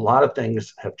COVID, a lot of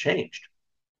things have changed.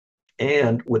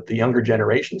 And with the younger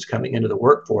generations coming into the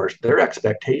workforce, their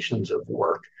expectations of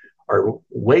work are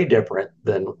way different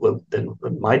than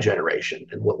my generation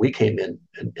and what we came in.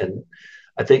 And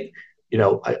I think,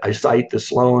 I cite the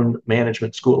Sloan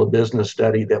Management School of Business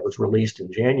study that was released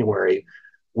in January,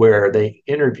 where they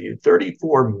interviewed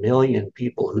 34 million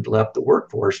people who'd left the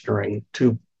workforce during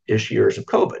 2-ish years of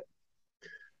COVID,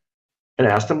 and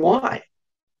asked them why.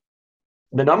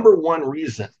 The number one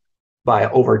reason, by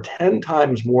over 10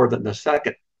 times more than the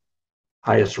second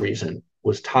highest reason,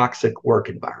 was toxic work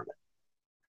environment.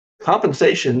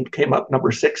 Compensation came up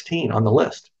number 16 on the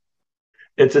list.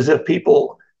 It's as if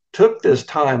people took this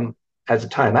time as a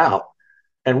timeout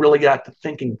and really got to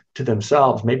thinking to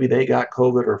themselves, maybe they got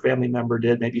COVID, or a family member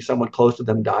did, maybe someone close to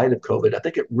them died of COVID. I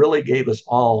think it really gave us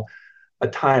all a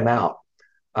timeout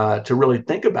to really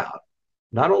think about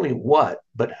not only what,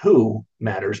 but who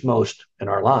matters most in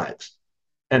our lives,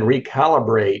 and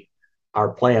recalibrate our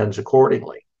plans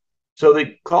accordingly. So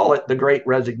they call it the Great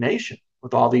Resignation,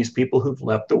 with all these people who've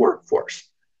left the workforce,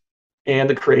 and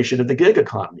the creation of the gig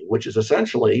economy, which is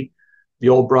essentially the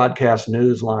old broadcast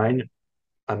news line,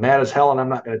 I'm mad as hell and I'm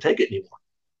not going to take it anymore,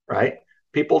 right?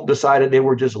 People decided they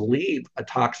would just leave a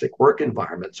toxic work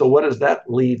environment. So what is that?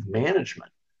 Leave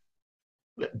management.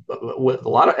 with a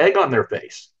lot of egg on their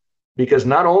face, because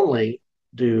not only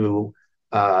do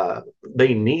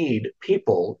they need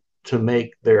people to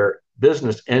make their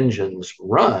business engines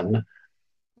run,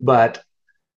 but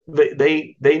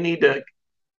they need to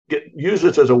use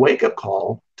this as a wake up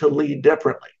call to lead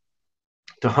differently,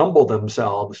 to humble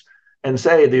themselves and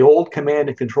say the old command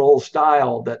and control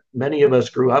style that many of us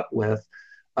grew up with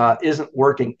isn't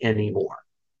working anymore.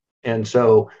 And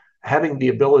so having the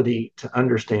ability to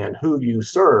understand who you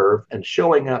serve and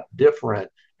showing up different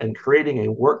and creating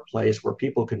a workplace where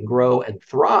people can grow and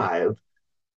thrive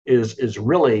is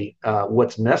really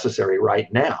what's necessary right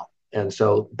now. And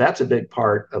so that's a big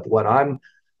part of what I'm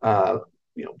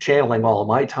channeling all of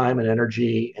my time and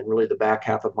energy and really the back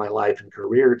half of my life and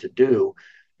career to do,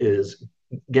 is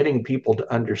getting people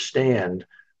to understand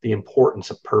the importance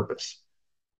of purpose.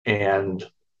 And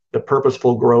the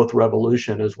purposeful growth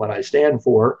revolution is what I stand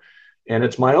for. And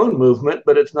it's my own movement,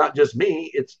 but it's not just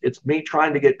me. It's me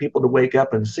trying to get people to wake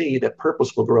up and see that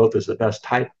purposeful growth is the best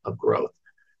type of growth.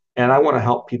 And I want to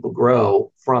help people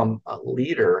grow from a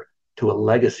leader to a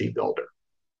legacy builder.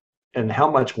 And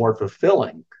how much more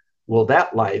fulfilling will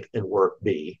that life and work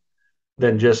be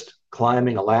than just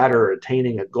climbing a ladder,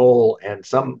 attaining a goal, and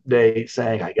someday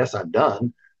saying, I guess I'm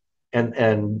done,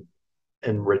 and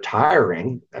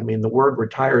retiring. I mean, the word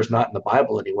retire is not in the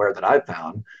Bible anywhere that I've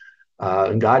found.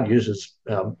 And God uses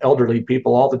elderly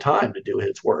people all the time to do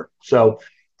his work. So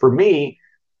for me,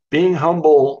 being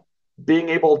humble, being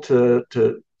able to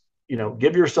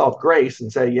give yourself grace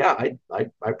and say, yeah,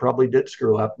 I probably did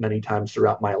screw up many times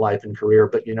throughout my life and career,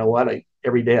 but you know what?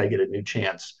 Every day I get a new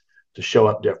chance to show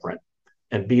up different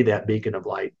and be that beacon of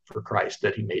light for Christ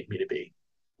that he made me to be.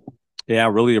 Yeah,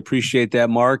 really appreciate that,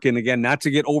 Mark. And again, not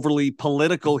to get overly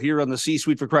political here on the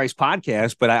C-Suite for Christ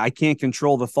podcast, but I can't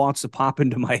control the thoughts that pop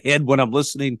into my head when I'm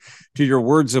listening to your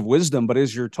words of wisdom. But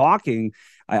as you're talking,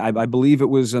 I believe it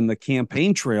was in the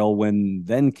campaign trail when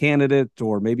then candidate,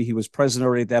 or maybe he was president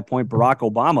already at that point, Barack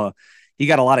Obama, he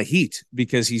got a lot of heat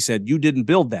because he said, you didn't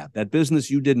build that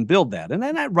business, you didn't build that. And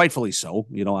then rightfully so.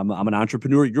 You know, I'm an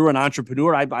entrepreneur. You're an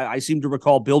entrepreneur. I seem to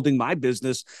recall building my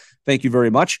business. Thank you very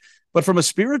much. But from a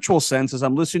spiritual sense, as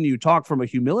I'm listening to you talk from a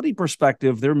humility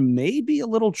perspective, there may be a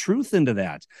little truth into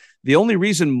that. The only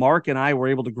reason Mark and I were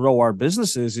able to grow our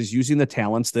businesses is using the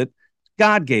talents that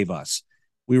God gave us.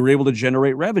 We were able to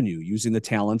generate revenue using the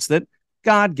talents that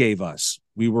God gave us.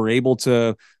 We were able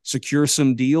to secure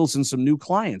some deals and some new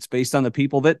clients based on the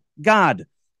people that God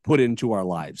put into our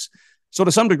lives. So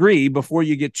to some degree, before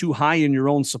you get too high in your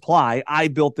own supply, I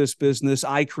built this business.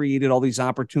 I created all these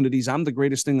opportunities. I'm the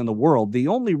greatest thing in the world. The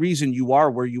only reason you are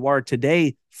where you are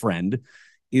today, friend,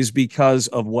 is because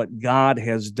of what God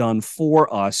has done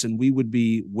for us. And we would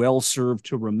be well served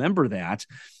to remember that.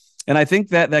 And I think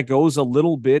that goes a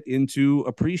little bit into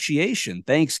appreciation,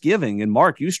 Thanksgiving. And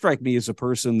Mark, you strike me as a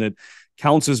person that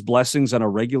counts his blessings on a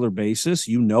regular basis.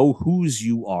 You know whose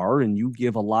you are, and you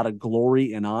give a lot of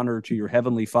glory and honor to your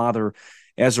Heavenly Father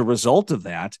as a result of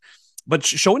that. But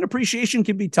showing appreciation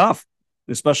can be tough,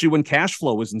 especially when cash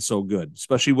flow isn't so good,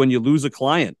 especially when you lose a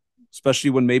client,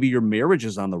 especially when maybe your marriage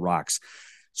is on the rocks.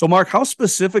 So, Mark, how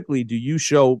specifically do you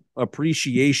show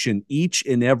appreciation each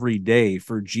and every day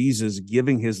for Jesus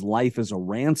giving his life as a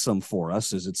ransom for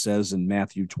us, as it says in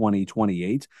Matthew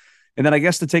 20:28? And then I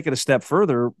guess to take it a step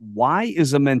further, why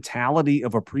is a mentality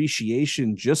of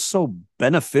appreciation just so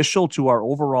beneficial to our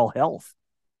overall health?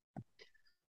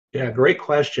 Yeah, great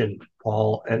question,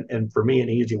 Paul. And for me, an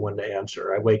easy one to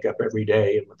answer. I wake up every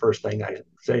day, and the first thing I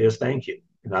say is thank you.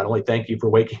 And not only thank you for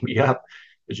waking me up,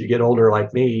 as you get older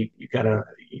like me, you kind of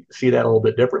see that a little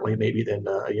bit differently, maybe than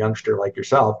a youngster like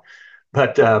yourself.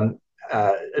 But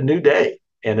a new day,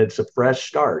 and it's a fresh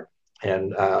start.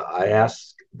 And I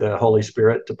ask the Holy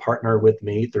Spirit to partner with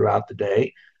me throughout the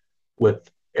day with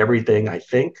everything I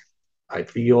think, I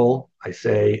feel, I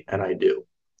say, and I do.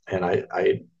 And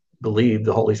I believe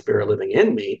the Holy Spirit living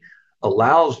in me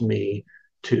allows me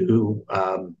to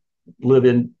live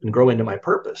in and grow into my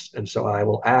purpose. And so I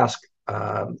will ask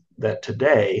that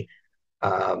today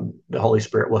the Holy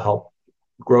Spirit will help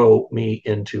grow me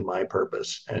into my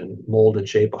purpose and mold and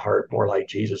shape a heart more like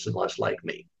Jesus and less like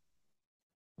me.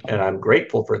 And I'm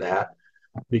grateful for that,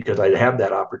 because I have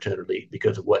that opportunity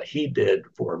because of what he did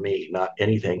for me, not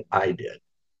anything I did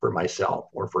for myself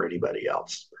or for anybody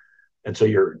else. And so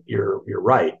you're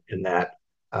right in that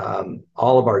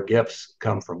all of our gifts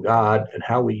come from God, and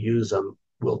how we use them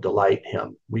will delight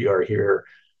him. We are here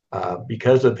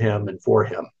because of him and for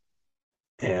him.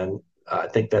 And I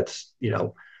think that's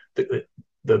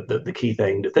the key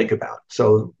thing to think about.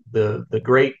 So the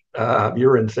great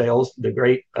you're in sales, the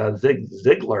great Zig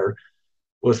Ziglar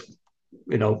was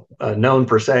known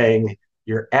for saying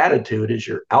your attitude is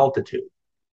your altitude.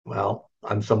 Well,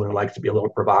 I'm someone who likes to be a little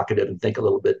provocative and think a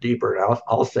little bit deeper. And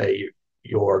I'll say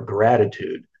your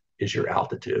gratitude is your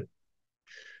altitude.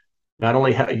 Not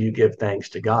only how you give thanks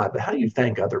to God, but how you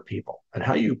thank other people and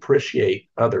how you appreciate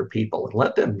other people and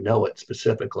let them know it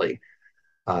specifically.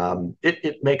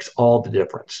 It makes all the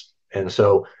difference. And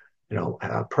so,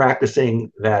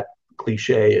 practicing that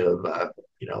cliche of,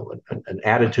 an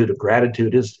attitude of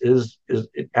gratitude is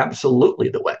absolutely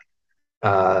the way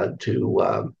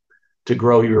to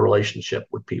grow your relationship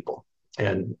with people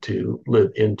and to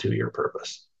live into your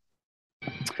purpose.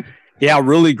 Yeah,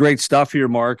 really great stuff here,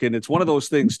 Mark. And it's one of those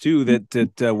things, too,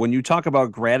 that when you talk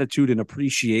about gratitude and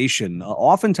appreciation,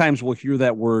 oftentimes we'll hear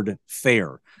that word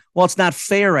fair. Well, it's not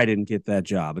fair I didn't get that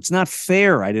job. It's not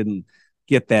fair I didn't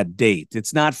get that date.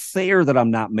 It's not fair that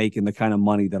I'm not making the kind of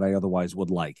money that I otherwise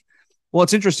would like. Well,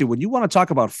 it's interesting. When you want to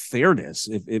talk about fairness,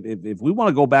 if we want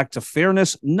to go back to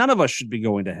fairness, none of us should be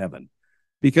going to heaven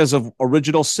because of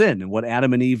original sin and what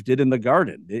Adam and Eve did in the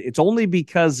garden. It's only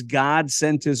because God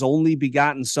sent his only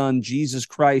begotten son, Jesus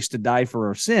Christ, to die for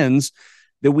our sins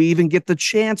that we even get the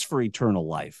chance for eternal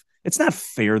life. It's not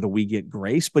fair that we get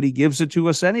grace, but he gives it to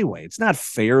us anyway. It's not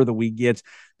fair that we get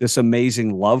this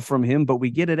amazing love from him, but we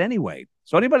get it anyway.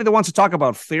 So anybody that wants to talk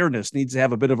about fairness needs to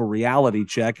have a bit of a reality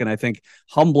check. And I think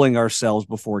humbling ourselves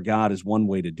before God is one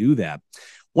way to do that.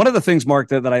 One of the things, Mark,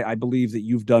 that I believe that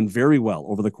you've done very well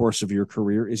over the course of your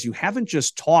career is you haven't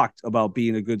just talked about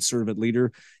being a good servant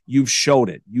leader, you've showed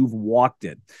it, you've walked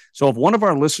it. So if one of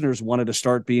our listeners wanted to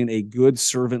start being a good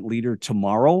servant leader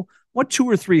tomorrow, what 2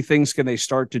 or 3 things can they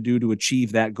start to do to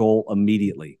achieve that goal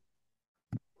immediately?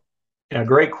 Yeah,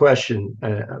 great question,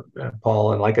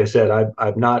 Paul. And like I said, I'm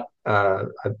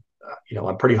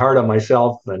pretty hard on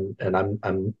myself, and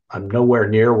I'm nowhere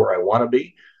near where I want to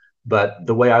be. But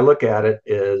the way I look at it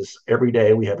is every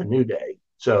day we have a new day.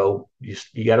 So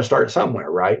you got to start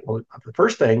somewhere, right? Well, the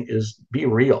first thing is be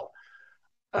real.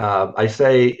 I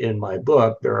say in my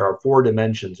book, there are 4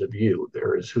 dimensions of you.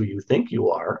 There is who you think you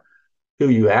are, who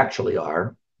you actually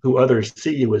are, who others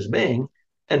see you as being,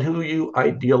 and who you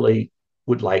ideally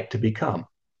would like to become.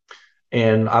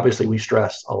 And obviously, we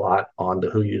stress a lot on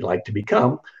the who you'd like to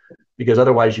become, because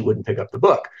otherwise you wouldn't pick up the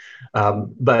book.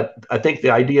 But I think the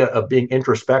idea of being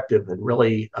introspective and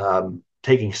really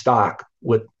taking stock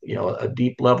with a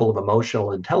deep level of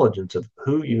emotional intelligence of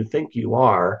who you think you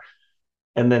are,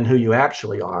 and then who you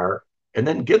actually are, and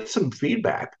then get some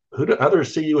feedback. Who do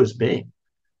others see you as being?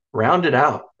 Round it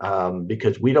out,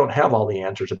 because we don't have all the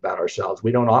answers about ourselves.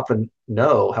 We don't often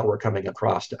know how we're coming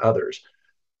across to others.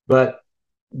 But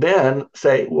then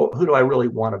say, well, who do I really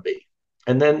want to be?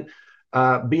 And then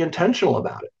be intentional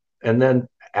about it. And then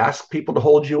ask people to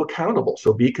hold you accountable.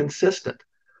 So be consistent.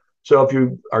 So if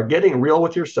you are getting real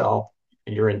with yourself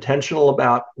and you're intentional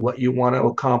about what you want to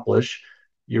accomplish,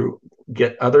 you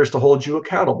get others to hold you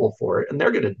accountable for it. And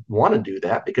they're going to want to do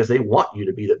that because they want you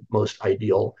to be the most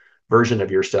ideal version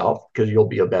of yourself, because you'll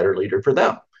be a better leader for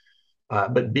them.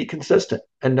 But be consistent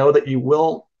and know that you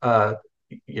will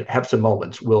have some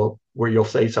moments where you'll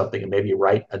say something and maybe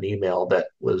write an email that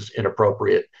was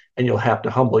inappropriate, and you'll have to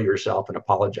humble yourself and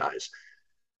apologize.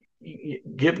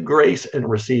 Give grace and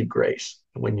receive grace.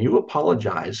 When you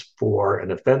apologize for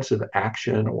an offensive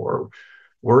action or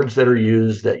words that are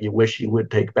used that you wish you would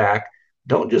take back,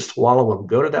 don't just swallow them.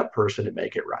 Go to that person and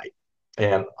make it right.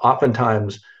 And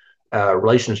oftentimes, a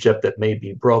relationship that may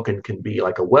be broken can be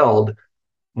like a weld,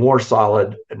 more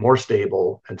solid and more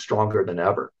stable and stronger than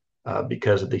ever,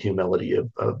 because of the humility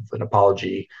of an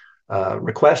apology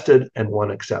requested and one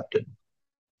accepted.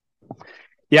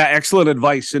 Yeah, excellent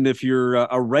advice. And if you're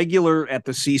a regular at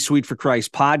the C-Suite for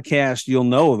Christ podcast, you'll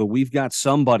know that we've got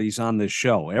some buddies on this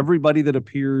show. Everybody that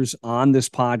appears on this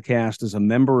podcast is a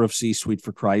member of C-Suite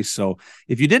for Christ. So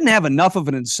if you didn't have enough of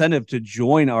an incentive to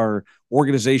join our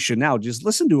organization now, just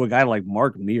listen to a guy like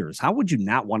Mark Mears. How would you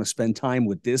not want to spend time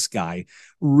with this guy?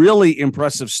 Really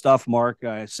impressive stuff, Mark.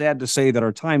 Sad to say that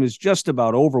our time is just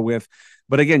about over with.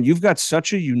 But again, you've got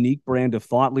such a unique brand of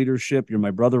thought leadership. You're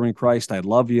my brother in Christ. I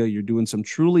love you. You're doing some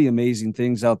truly amazing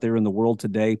things out there in the world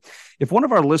today. If one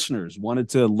of our listeners wanted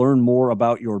to learn more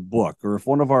about your book, or if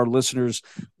one of our listeners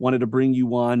wanted to bring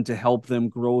you on to help them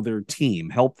grow their team,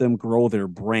 help them grow their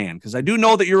brand, because I do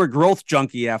know that you're a growth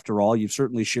junkie after all. You've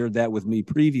certainly shared that with me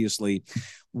previously.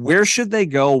 Where should they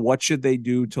go? What should they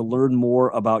do to learn more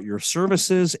about your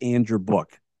services and your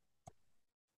book?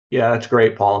 Yeah, that's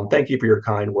great, Paul. And thank you for your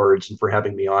kind words and for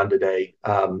having me on today.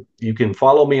 You can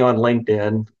follow me on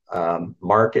LinkedIn,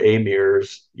 Mark A.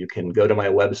 Mears. You can go to my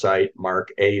website,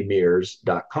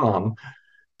 markamears.com.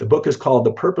 The book is called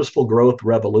The Purposeful Growth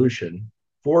Revolution.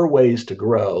 4 Ways to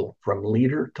Grow from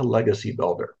Leader to Legacy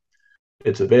Builder.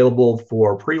 It's available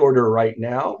for pre-order right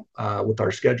now with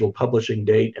our scheduled publishing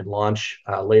date and launch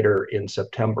later in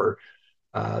September.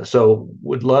 So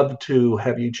would love to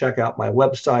have you check out my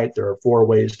website. There are 4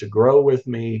 ways to grow with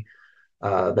me.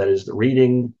 That is the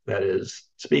reading, that is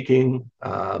speaking,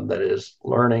 that is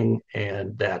learning,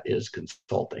 and that is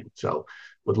consulting. So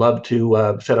would love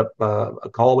to set up a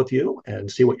call with you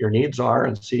and see what your needs are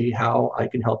and see how I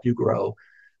can help you grow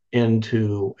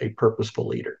into a purposeful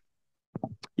leader.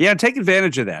 Yeah, take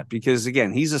advantage of that because,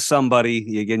 again, he's a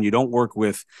somebody. Again, you don't work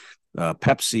with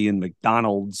Pepsi and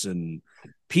McDonald's and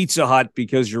Pizza Hut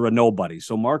because you're a nobody.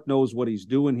 So Mark knows what he's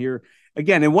doing here.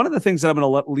 Again, and one of the things that I'm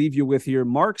going to leave you with here,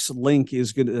 Mark's link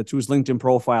is going to his LinkedIn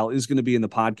profile is going to be in the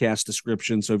podcast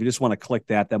description. So if you just want to click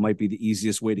that, that might be the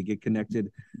easiest way to get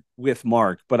connected with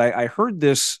Mark. But I heard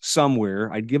this somewhere.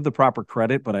 I'd give the proper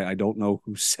credit, but I don't know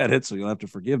who said it, so you'll have to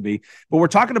forgive me. But we're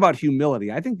talking about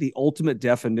humility. I think the ultimate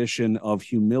definition of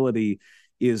humility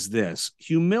is this.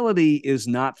 Humility is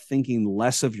not thinking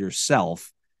less of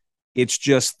yourself. It's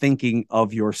just thinking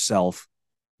of yourself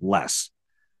less.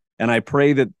 And I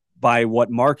pray that by what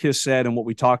Mark has said and what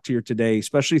we talked here today,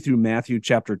 especially through Matthew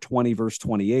chapter 20, verse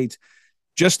 28,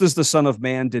 just as the Son of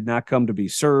Man did not come to be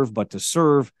served, but to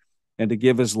serve and to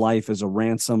give his life as a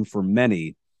ransom for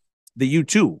many, that you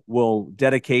too will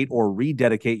dedicate or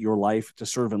rededicate your life to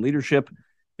servant leadership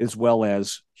as well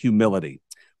as humility.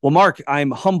 Well, Mark,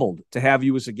 I'm humbled to have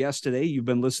you as a guest today. You've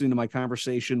been listening to my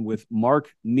conversation with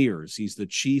Mark Mears. He's the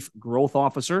Chief Growth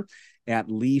Officer at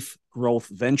Leaf Growth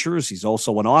Ventures. He's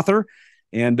also an author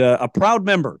and a proud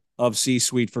member of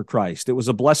C-Suite for Christ. It was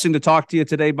a blessing to talk to you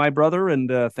today, my brother, and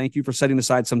thank you for setting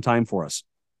aside some time for us.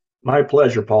 My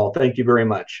pleasure, Paul. Thank you very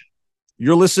much.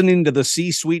 You're listening to the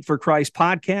C-Suite for Christ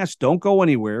podcast. Don't go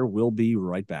anywhere. We'll be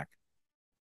right back.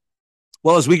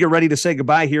 Well, as we get ready to say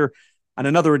goodbye here on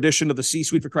another edition of the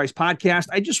C-Suite for Christ podcast,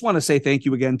 I just want to say thank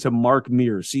you again to Mark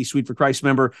Mears, C-Suite for Christ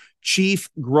member, Chief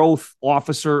Growth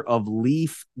Officer of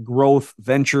Leaf Growth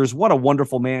Ventures. What a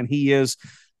wonderful man he is.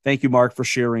 Thank you, Mark, for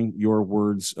sharing your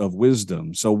words of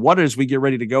wisdom. So as we get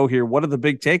ready to go here, what are the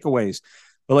big takeaways?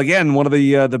 Well, again, one of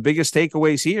the biggest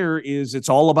takeaways here is it's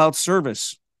all about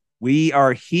service. We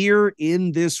are here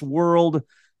in this world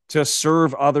to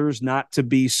serve others, not to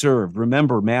be served.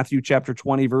 Remember, Matthew chapter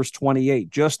 20, verse 28,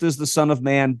 just as the Son of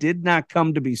Man did not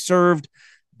come to be served,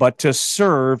 but to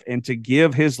serve and to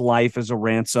give his life as a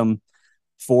ransom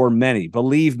for many.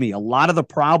 Believe me, a lot of the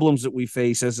problems that we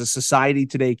face as a society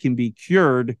today can be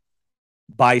cured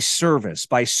by service,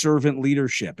 by servant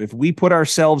leadership. If we put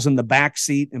ourselves in the back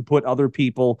seat and put other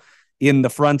people in the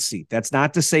front seat, that's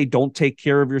not to say don't take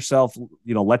care of yourself,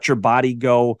 let your body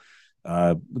go.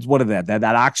 What is that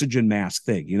oxygen mask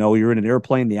thing? You're in an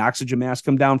airplane, the oxygen mask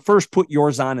come down. First, put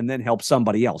yours on and then help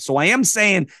somebody else. So I am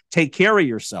saying take care of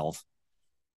yourself.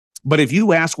 But if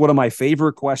you ask one of my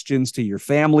favorite questions to your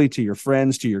family, to your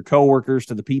friends, to your coworkers,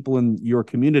 to the people in your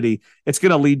community, it's going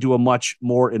to lead to a much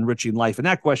more enriching life. And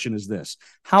that question is this: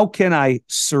 how can I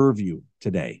serve you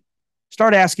today?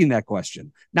 Start asking that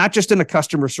question, not just in a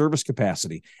customer service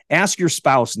capacity. Ask your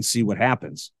spouse and see what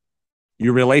happens.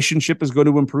 Your relationship is going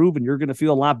to improve and you're going to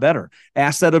feel a lot better.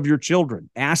 Ask that of your children.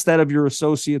 Ask that of your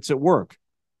associates at work.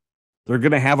 They're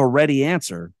going to have a ready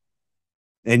answer.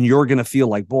 And you're going to feel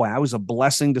like, boy, I was a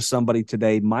blessing to somebody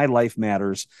today. My life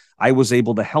matters. I was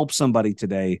able to help somebody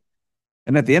today.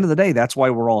 And at the end of the day, that's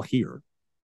why we're all here.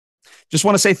 Just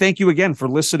want to say thank you again for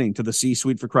listening to the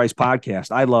C-Suite for Christ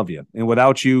podcast. I love you. And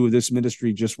without you, this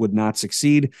ministry just would not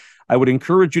succeed. I would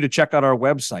encourage you to check out our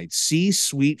website,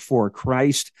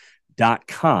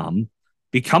 csuiteforchrist.com.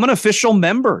 Become an official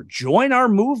member. Join our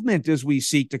movement as we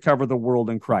seek to cover the world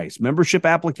in Christ. Membership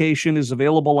application is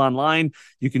available online.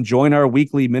 You can join our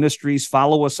weekly ministries.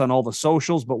 Follow us on all the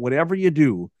socials. But whatever you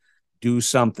do, do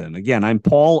something. Again, I'm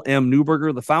Paul M.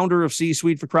 Newberger, the founder of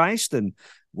C-Suite for Christ, and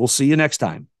we'll see you next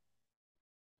time.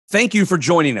 Thank you for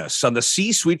joining us on the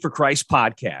C-Suite for Christ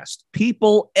podcast.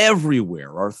 People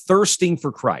everywhere are thirsting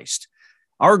for Christ.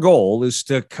 Our goal is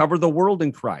to cover the world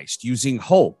in Christ using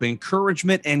hope,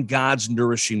 encouragement, and God's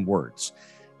nourishing words.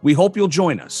 We hope you'll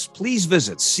join us. Please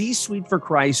visit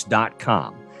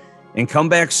csuiteforchrist.com and come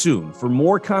back soon for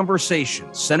more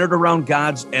conversations centered around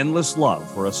God's endless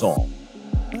love for us all.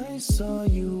 I saw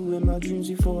you in my dreams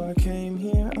before I came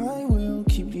here. I will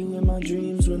keep you in my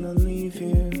dreams when I leave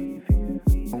here.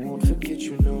 I won't forget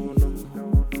you, no.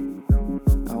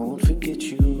 I won't forget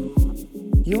you.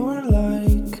 Your light